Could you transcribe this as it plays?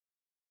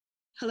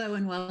Hello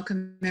and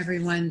welcome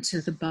everyone to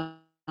the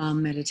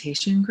BALM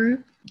meditation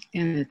group.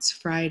 And it's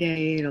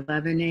Friday at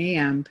 11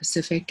 a.m.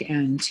 Pacific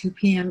and 2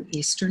 p.m.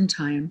 Eastern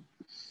Time.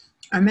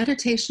 Our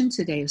meditation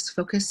today is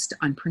focused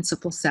on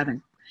Principle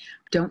 7.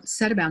 Don't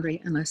set a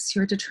boundary unless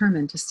you're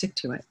determined to stick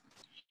to it.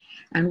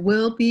 And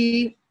we'll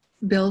be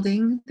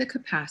building the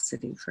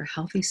capacity for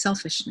healthy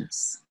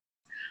selfishness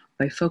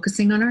by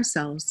focusing on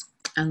ourselves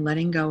and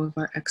letting go of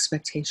our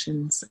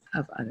expectations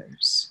of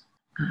others.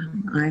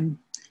 I'm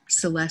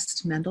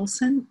Celeste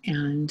Mendelson,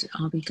 and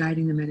I'll be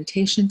guiding the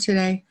meditation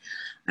today.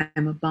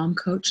 I'm a BALM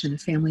coach and a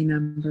family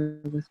member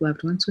with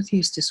loved ones with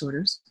use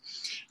disorders,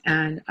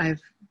 and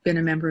I've been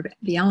a member of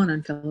the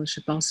Al-Anon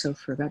Fellowship also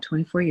for about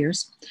 24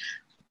 years.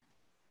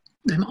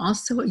 I'm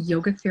also a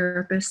yoga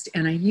therapist,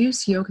 and I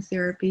use yoga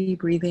therapy,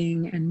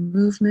 breathing, and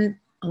movement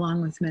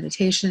along with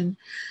meditation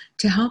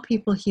to help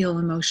people heal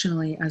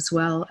emotionally as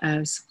well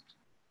as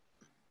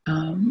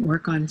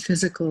work on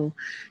physical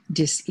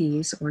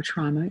dis-ease or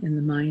trauma in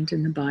the mind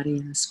and the body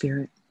and the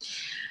spirit.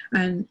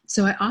 And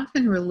so I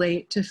often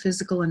relate to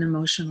physical and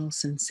emotional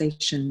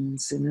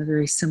sensations in a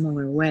very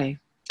similar way.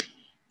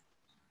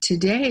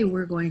 Today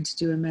we're going to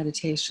do a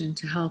meditation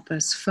to help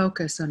us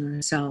focus on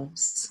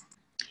ourselves,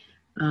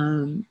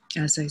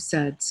 as I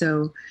said.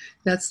 So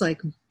that's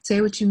like,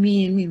 say what you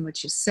mean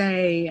what you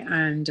say,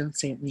 and don't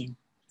say it mean.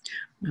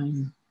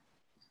 And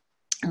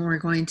we're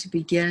going to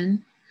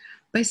begin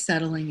by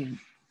settling in.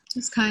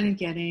 Just kind of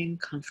getting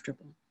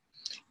comfortable.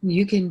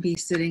 You can be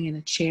sitting in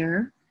a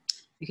chair.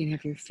 You can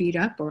have your feet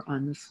up or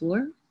on the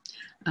floor.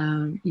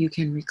 You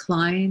can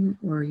recline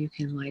or you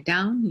can lie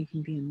down. You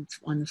can be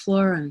on the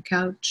floor, on a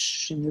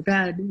couch, in your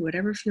bed,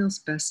 whatever feels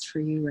best for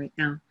you right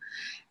now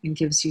and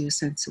gives you a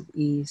sense of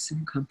ease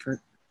and comfort.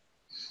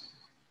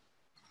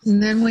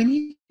 And then when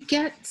you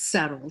get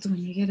settled, when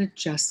you get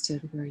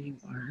adjusted where you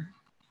are,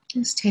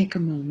 just take a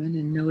moment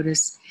and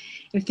notice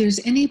if there's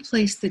any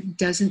place that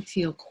doesn't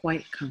feel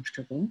quite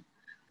comfortable,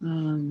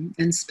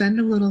 and spend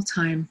a little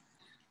time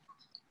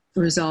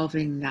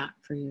resolving that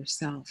for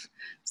yourself.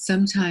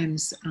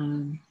 Sometimes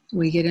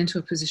we get into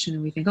a position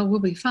and we think, oh, we'll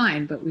be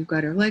fine, but we've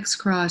got our legs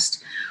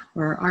crossed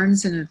or our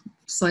arms in a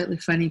slightly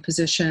funny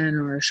position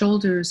or our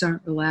shoulders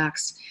aren't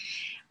relaxed.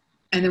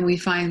 And then we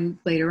find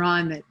later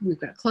on that we've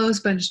got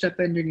clothes bunched up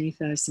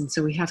underneath us, and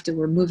so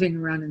we're moving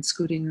around and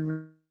scooting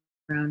around,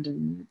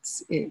 and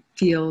it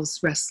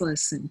feels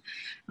restless, and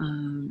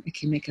it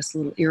can make us a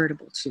little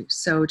irritable too.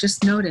 So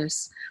just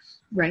notice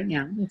right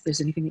now if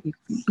there's anything that you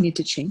need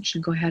to change,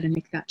 and go ahead and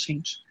make that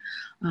change.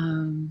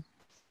 And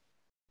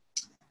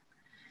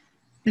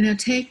now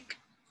take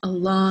a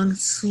long,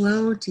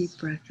 slow, deep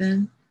breath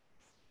in,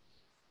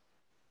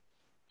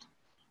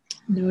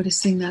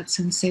 noticing that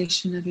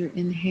sensation of your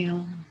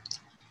inhale,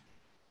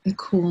 the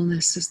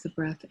coolness as the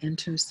breath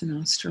enters the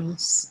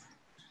nostrils.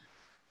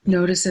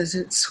 Notice as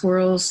it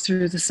swirls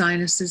through the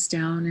sinuses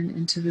down and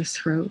into the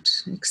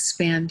throat,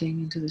 expanding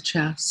into the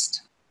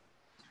chest.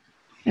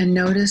 And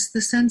notice the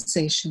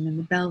sensation in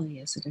the belly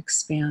as it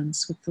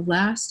expands with the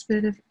last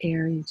bit of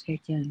air you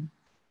take in.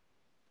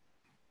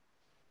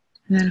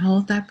 And then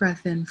hold that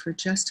breath in for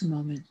just a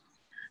moment,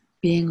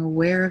 being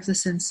aware of the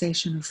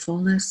sensation of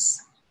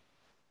fullness.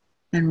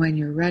 And when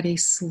you're ready,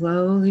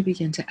 slowly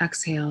begin to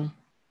exhale,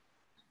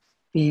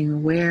 being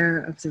aware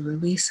of the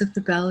release of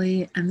the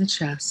belly and the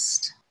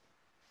chest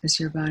as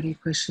your body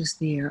pushes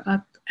the air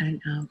up and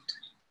out.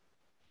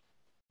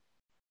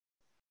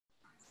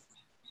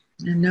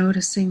 And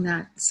noticing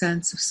that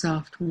sense of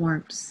soft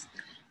warmth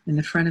in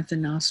the front of the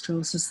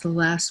nostrils as the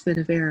last bit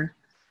of air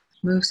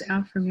moves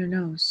out from your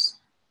nose.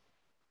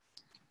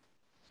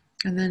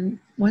 And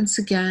then once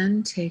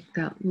again, take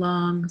that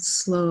long,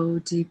 slow,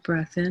 deep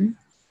breath in,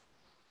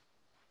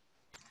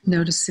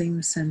 noticing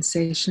the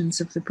sensations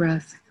of the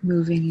breath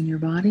moving in your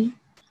body.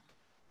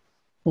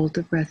 Hold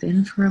the breath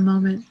in for a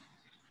moment.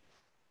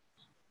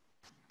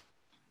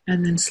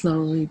 And then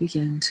slowly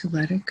begin to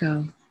let it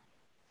go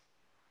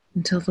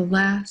until the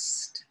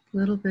last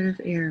little bit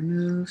of air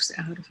moves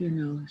out of your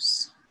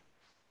nose.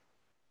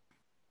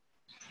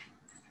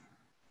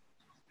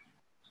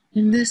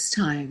 And this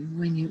time,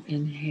 when you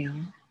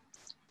inhale,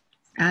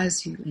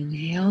 as you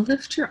inhale,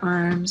 lift your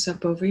arms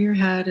up over your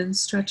head and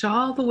stretch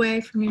all the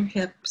way from your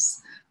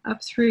hips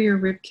up through your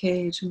rib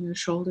cage and your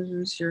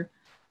shoulders, your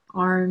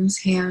arms,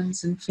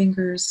 hands, and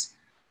fingers.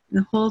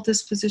 And hold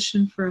this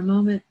position for a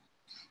moment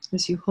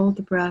as you hold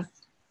the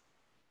breath,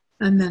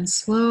 and then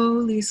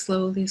slowly,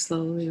 slowly,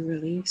 slowly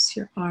release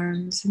your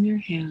arms and your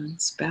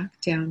hands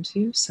back down to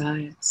your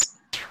sides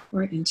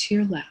or into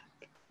your lap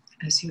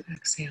as you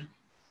exhale.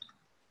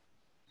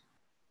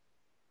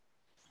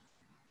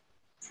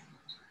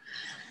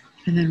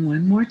 And then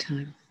one more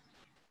time.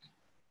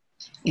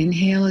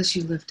 Inhale as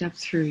you lift up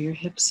through your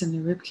hips and the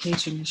rib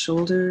cage and the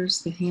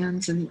shoulders, the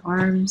hands and the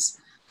arms,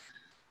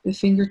 the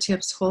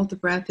fingertips. Hold the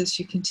breath as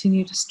you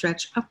continue to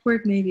stretch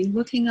upward, maybe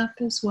looking up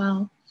as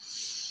well.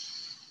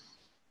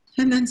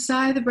 And then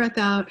sigh the breath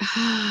out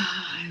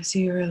as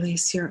you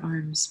release your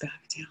arms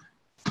back down.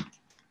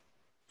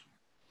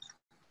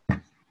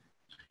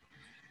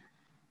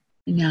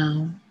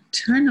 Now,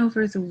 turn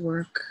over the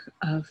work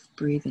of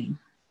breathing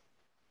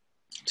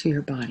to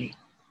your body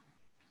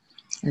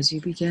as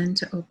you begin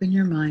to open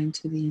your mind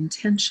to the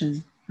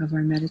intention of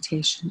our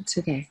meditation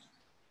today,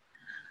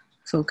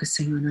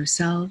 focusing on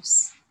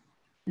ourselves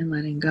and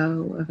letting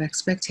go of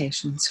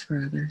expectations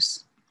for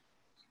others.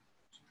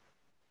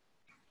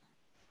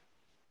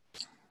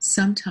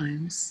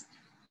 Sometimes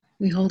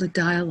we hold a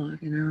dialogue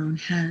in our own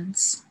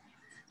heads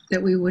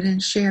that we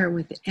wouldn't share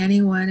with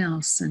anyone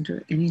else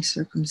under any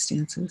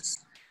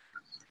circumstances.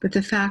 But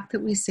the fact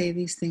that we say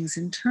these things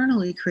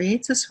internally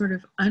creates a sort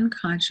of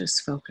unconscious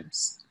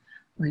focus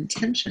or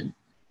intention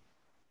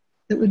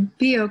that would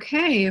be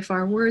okay if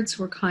our words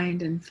were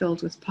kind and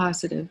filled with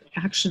positive,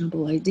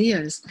 actionable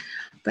ideas,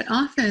 but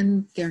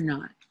often they're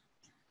not.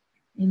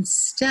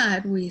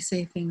 Instead, we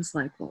say things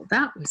like, well,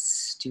 that was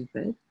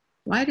stupid.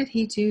 Why did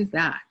he do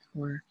that?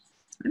 Or,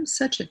 I'm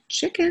such a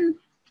chicken.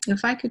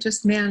 If I could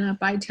just man up,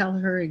 I'd tell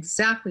her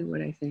exactly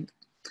what I think.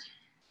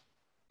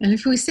 And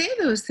if we say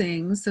those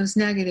things, those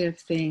negative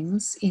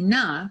things,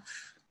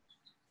 enough,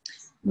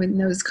 when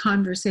those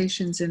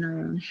conversations in our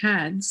own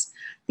heads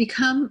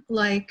become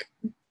like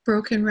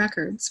broken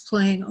records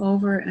playing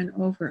over and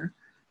over,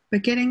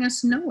 but getting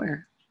us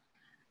nowhere.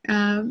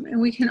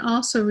 And we can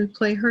also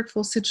replay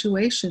hurtful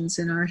situations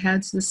in our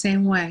heads the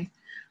same way.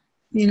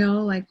 You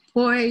know, like,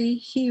 boy,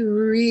 he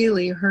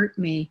really hurt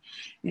me.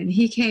 And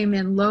he came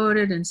in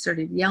loaded and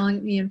started yelling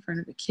at me in front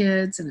of the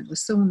kids, and I was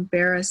so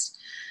embarrassed.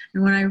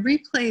 And when I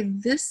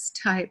replay this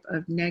type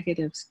of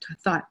negative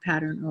thought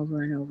pattern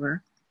over and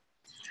over,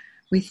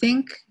 we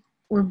think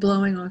we're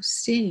blowing off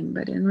steam,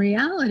 but in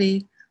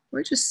reality,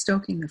 we're just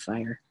stoking the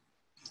fire.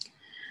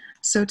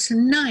 So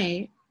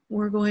tonight,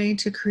 we're going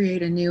to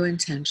create a new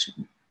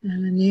intention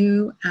and a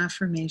new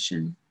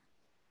affirmation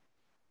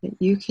that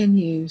you can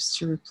use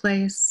to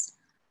replace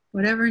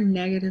whatever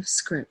negative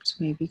script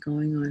may be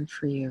going on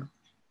for you,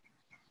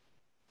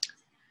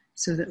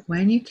 so that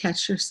when you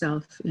catch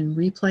yourself in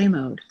replay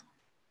mode,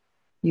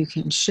 you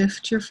can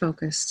shift your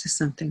focus to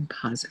something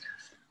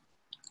positive.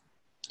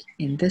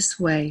 In this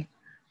way,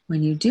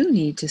 when you do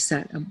need to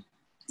set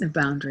a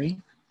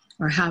boundary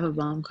or have a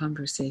BALM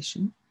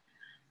conversation,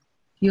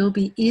 you'll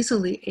be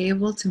easily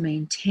able to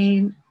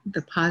maintain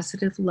the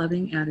positive,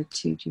 loving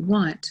attitude you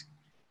want,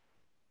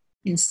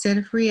 instead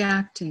of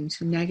reacting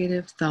to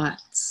negative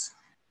thoughts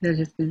that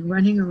have been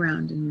running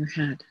around in your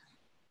head.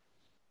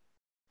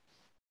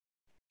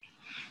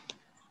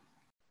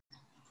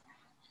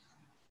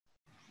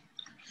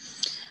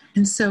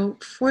 And so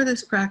for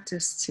this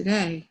practice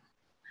today,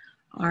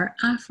 our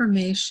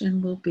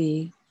affirmation will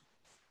be,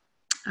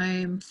 I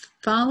am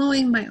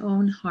following my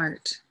own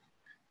heart,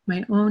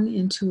 my own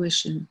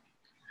intuition.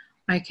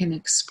 I can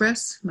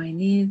express my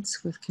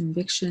needs with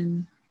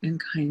conviction and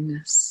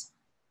kindness.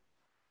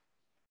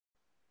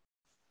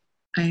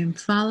 I am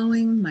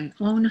following my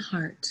own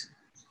heart,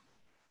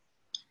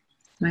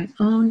 my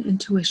own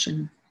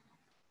intuition.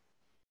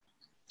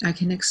 I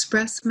can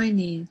express my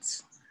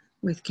needs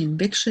with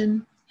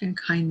conviction and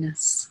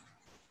kindness.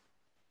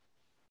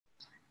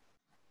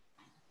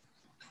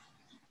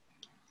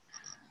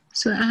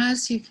 So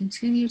as you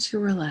continue to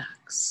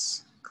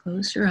relax,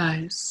 close your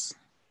eyes,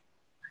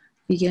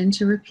 begin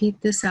to repeat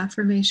this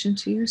affirmation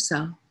to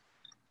yourself.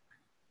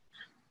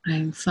 I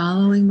am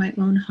following my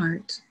own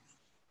heart,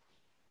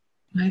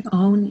 my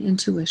own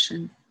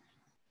intuition.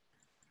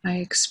 I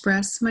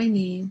express my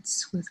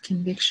needs with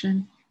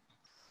conviction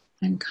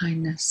and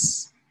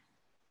kindness.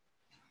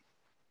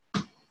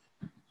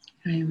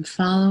 I am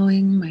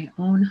following my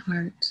own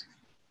heart,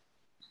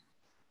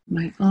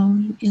 my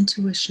own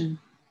intuition.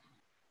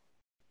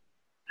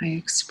 I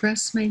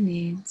express my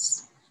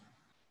needs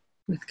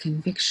with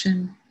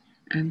conviction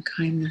and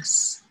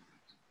kindness.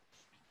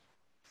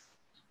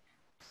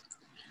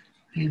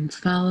 I am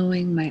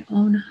following my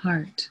own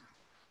heart,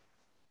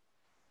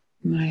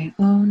 my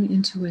own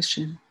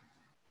intuition.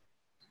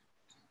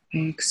 I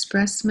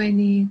express my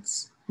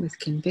needs with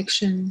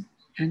conviction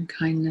and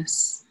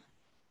kindness.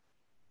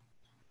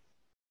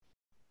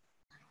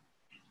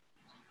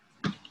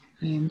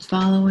 I am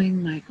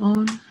following my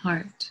own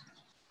heart,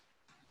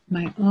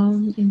 my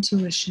own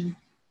intuition.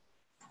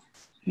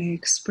 I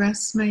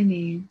express my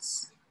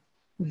needs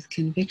with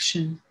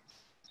conviction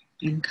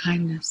and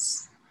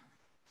kindness.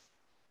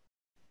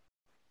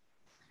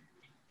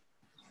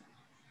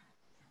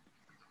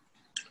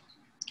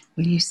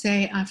 When you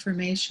say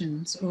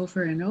affirmations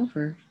over and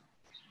over,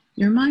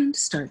 your mind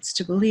starts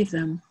to believe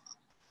them,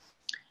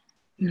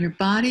 and your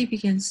body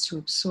begins to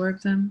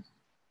absorb them,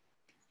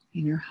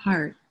 and your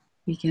heart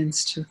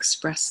begins to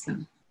express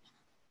them.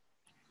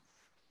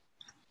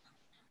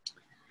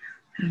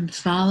 I'm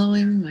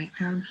following my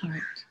own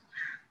heart,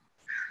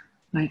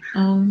 my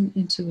own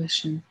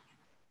intuition.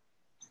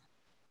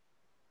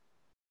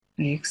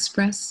 I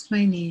express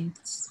my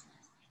needs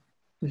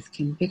with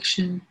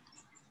conviction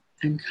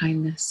and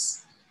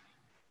kindness.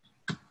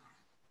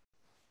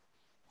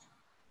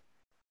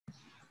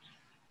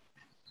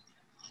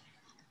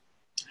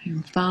 I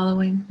am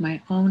following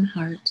my own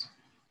heart,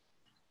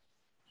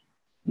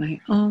 my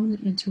own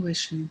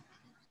intuition.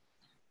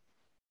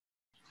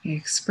 I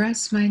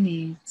express my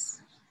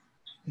needs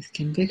with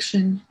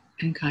conviction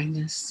and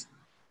kindness.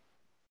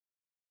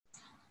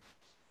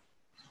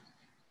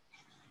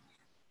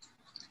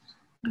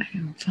 I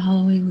am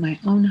following my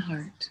own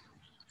heart,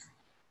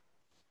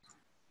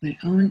 my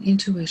own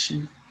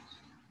intuition.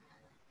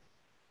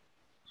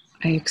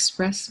 I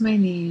express my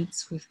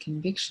needs with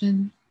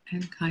conviction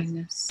and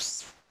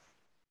kindness.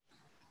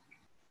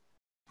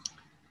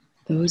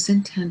 Those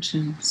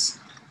intentions,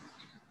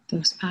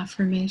 those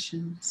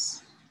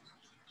affirmations,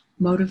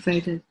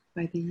 motivated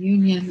by the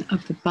union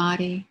of the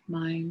body,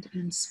 mind,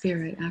 and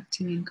spirit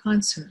acting in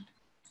concert,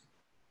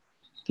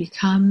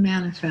 become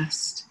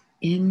manifest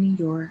in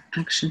your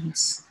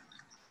actions.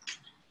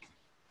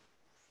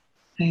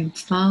 I am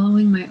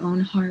following my own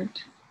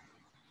heart,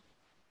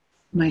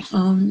 my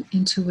own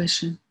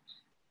intuition.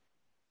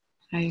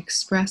 I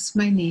express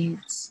my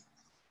needs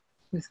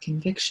with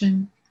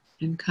conviction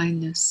and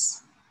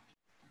kindness.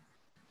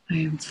 I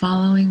am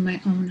following my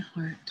own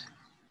heart,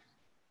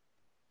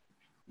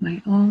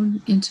 my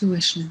own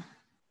intuition.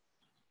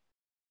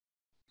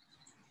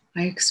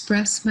 I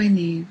express my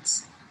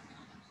needs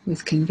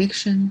with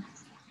conviction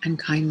and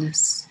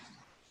kindness.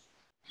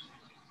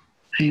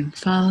 I am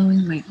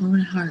following my own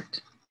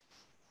heart,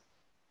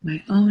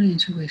 my own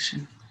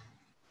intuition.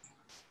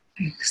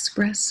 I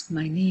express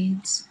my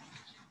needs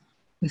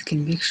with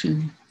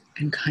conviction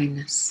and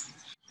kindness.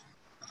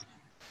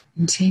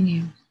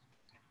 Continue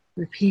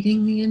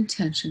repeating the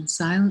intention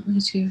silently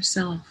to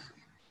yourself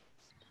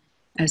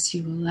as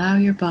you allow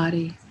your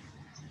body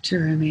to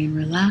remain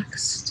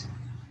relaxed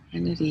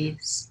and at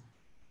ease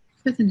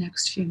for the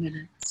next few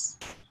minutes.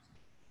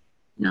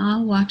 Now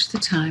I'll watch the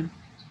time,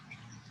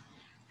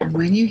 and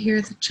when you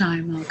hear the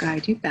chime, I'll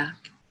guide you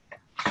back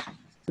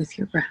with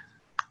your breath.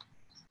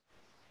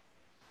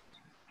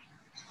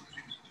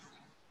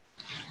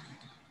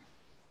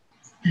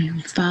 I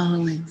am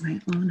following my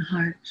own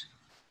heart,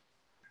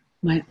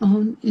 my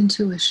own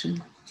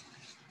intuition.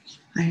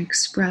 I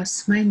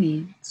express my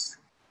needs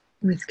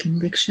with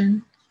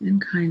conviction and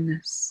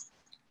kindness.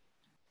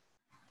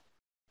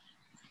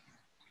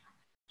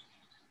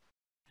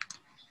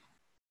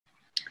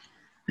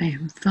 I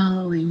am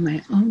following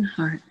my own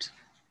heart,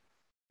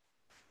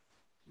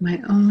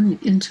 my own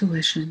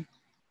intuition.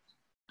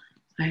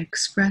 I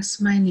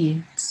express my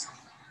needs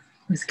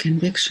with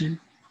conviction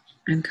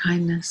and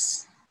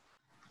kindness.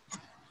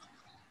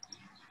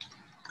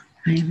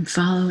 I am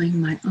following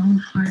my own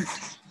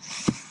heart,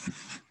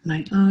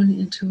 my own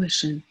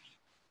intuition.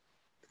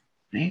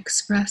 I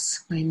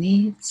express my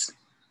needs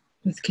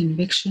with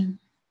conviction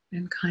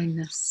and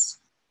kindness.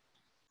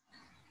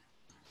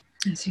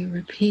 As you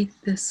repeat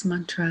this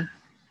mantra,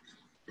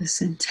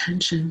 this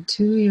intention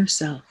to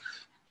yourself,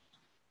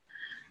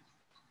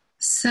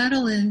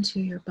 settle into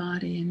your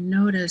body and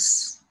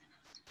notice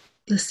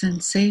the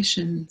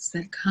sensations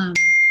that come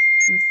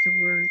with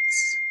the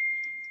words.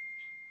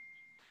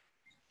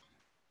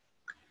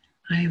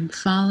 I am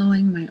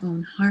following my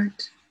own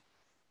heart,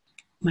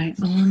 my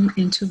own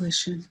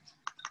intuition.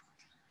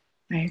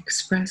 I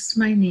express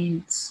my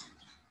needs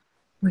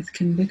with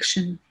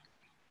conviction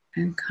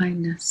and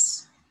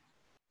kindness.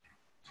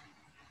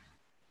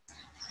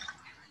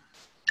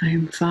 I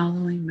am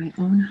following my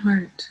own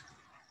heart,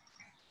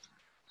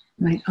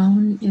 my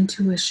own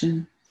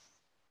intuition.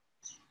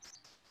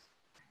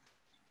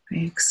 I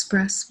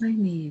express my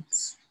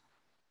needs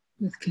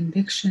with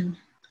conviction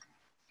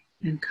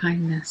and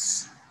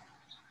kindness.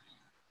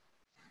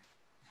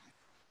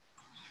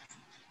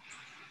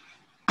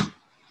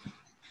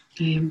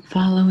 I am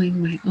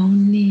following my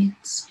own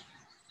needs,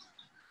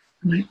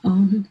 my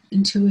own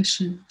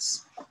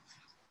intuitions.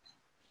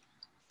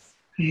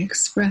 I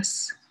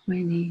express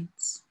my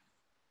needs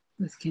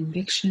with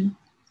conviction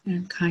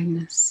and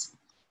kindness.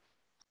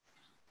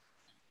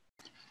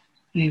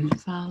 I am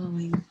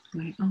following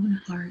my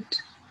own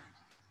heart,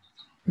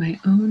 my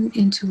own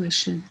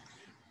intuition.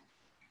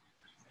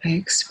 I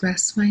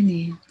express my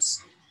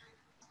needs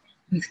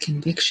with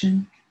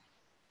conviction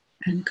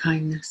and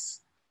kindness.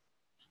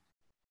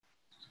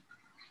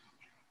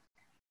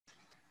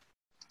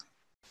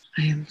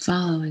 I am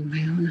following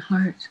my own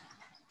heart,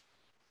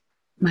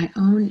 my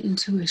own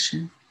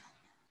intuition.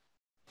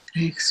 I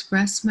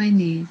express my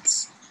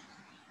needs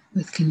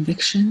with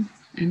conviction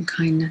and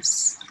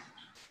kindness.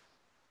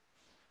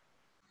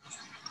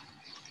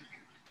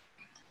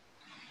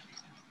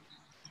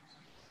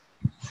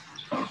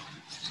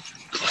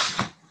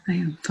 I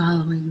am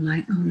following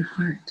my own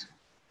heart,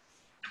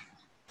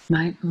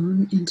 my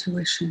own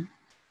intuition.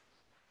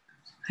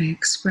 I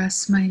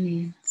express my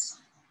needs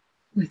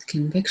with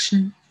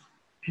conviction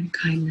and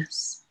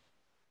kindness.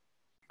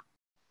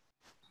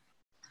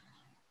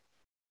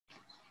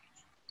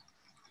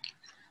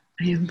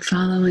 I am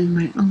following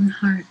my own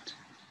heart,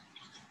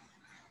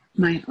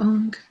 my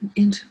own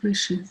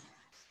intuition.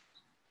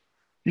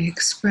 I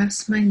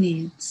express my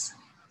needs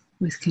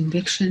with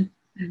conviction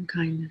and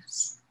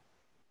kindness.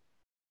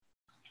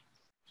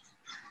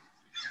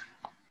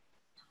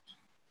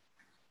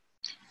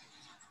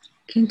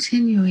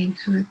 Continuing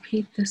to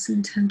repeat this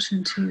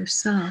intention to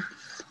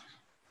yourself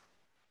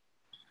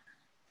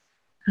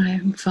I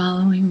am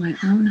following my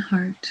own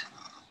heart,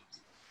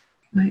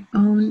 my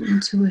own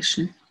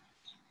intuition.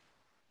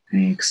 I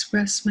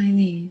express my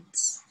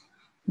needs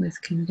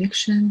with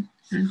conviction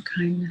and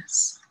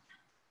kindness.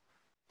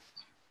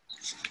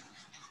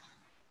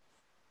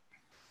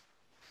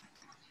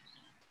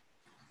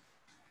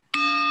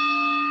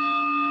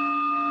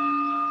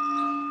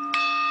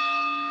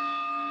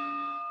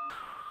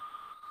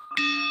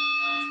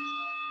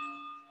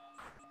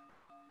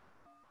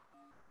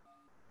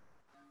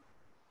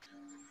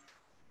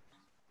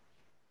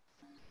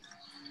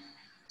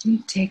 You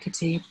take a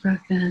deep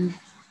breath in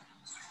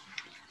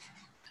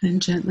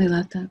and gently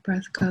let that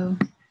breath go.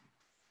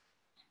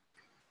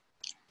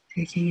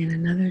 Taking in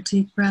another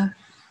deep breath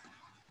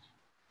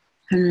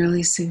and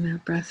releasing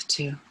that breath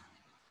too.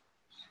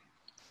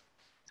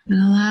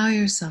 And allow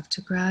yourself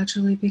to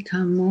gradually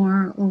become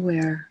more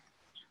aware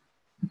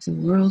of the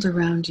world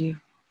around you,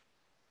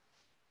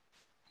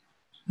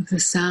 of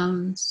the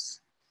sounds,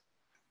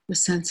 the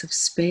sense of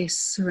space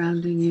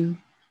surrounding you,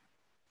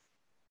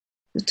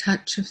 the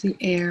touch of the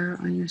air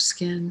on your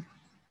skin,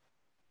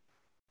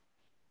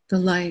 the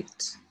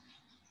light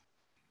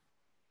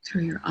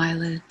through your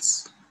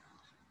eyelids.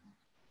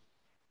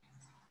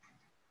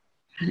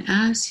 And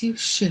as you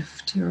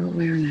shift your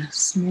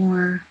awareness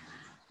more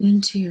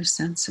into your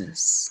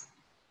senses,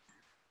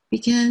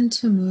 begin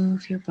to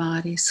move your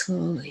body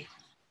slowly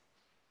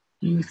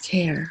and with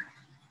care,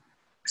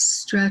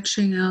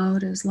 stretching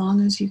out as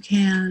long as you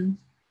can,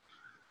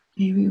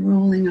 maybe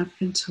rolling up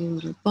into a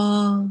little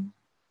ball,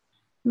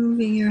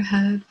 moving your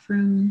head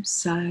from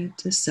side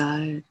to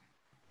side,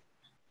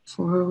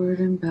 forward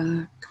and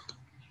back,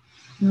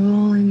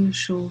 rolling your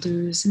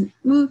shoulders and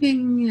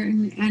moving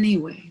in any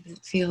way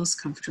that feels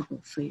comfortable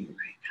for you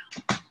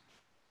right now.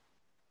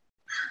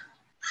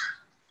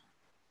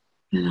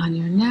 And on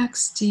your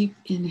next deep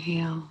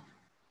inhale,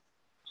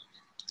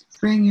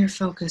 bring your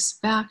focus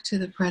back to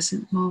the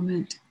present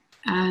moment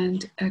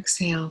and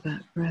exhale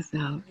that breath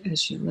out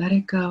as you let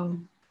it go,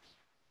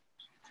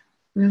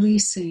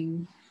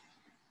 releasing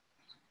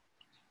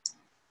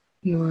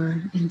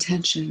your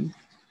intention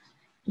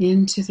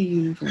into the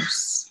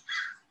universe.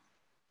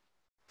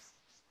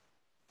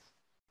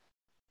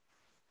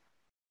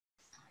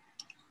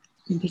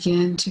 And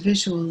begin to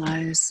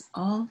visualize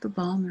all the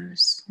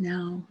BALMers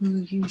now who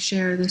you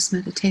share this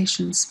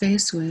meditation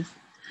space with,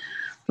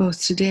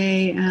 both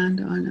today and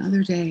on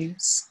other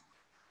days.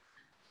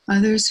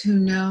 Others who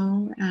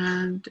know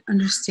and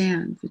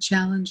understand the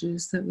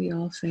challenges that we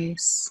all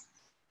face,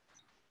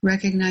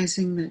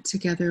 recognizing that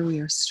together we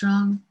are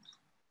strong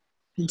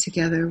and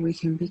together we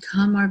can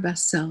become our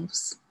best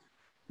selves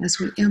as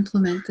we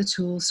implement the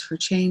tools for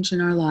change in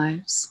our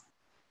lives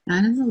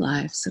and in the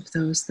lives of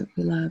those that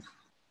we love.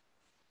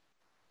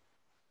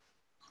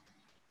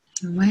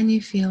 And when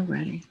you feel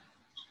ready,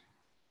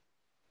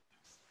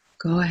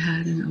 go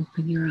ahead and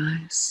open your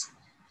eyes.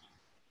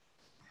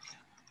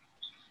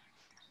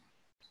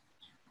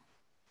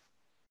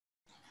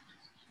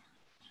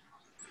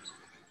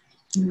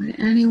 And would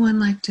anyone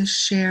like to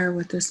share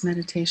what this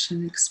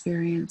meditation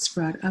experience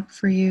brought up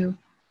for you,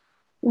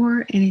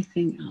 or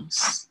anything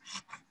else?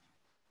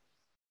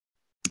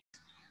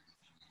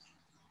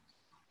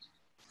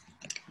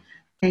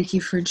 Thank you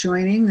for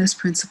joining this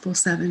Principle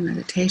 7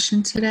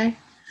 meditation today.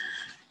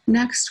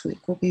 Next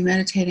week, we'll be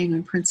meditating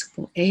on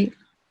Principle 8.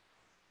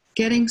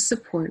 Getting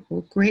support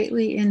will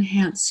greatly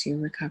enhance your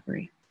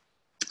recovery.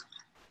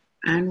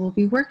 And we'll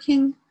be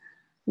working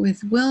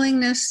with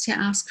willingness to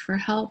ask for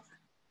help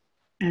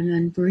and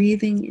then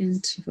breathing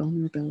into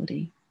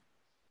vulnerability.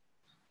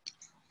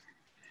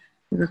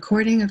 The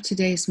recording of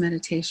today's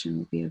meditation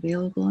will be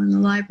available in the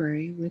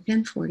library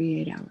within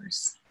 48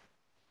 hours.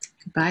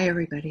 Goodbye,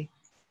 everybody.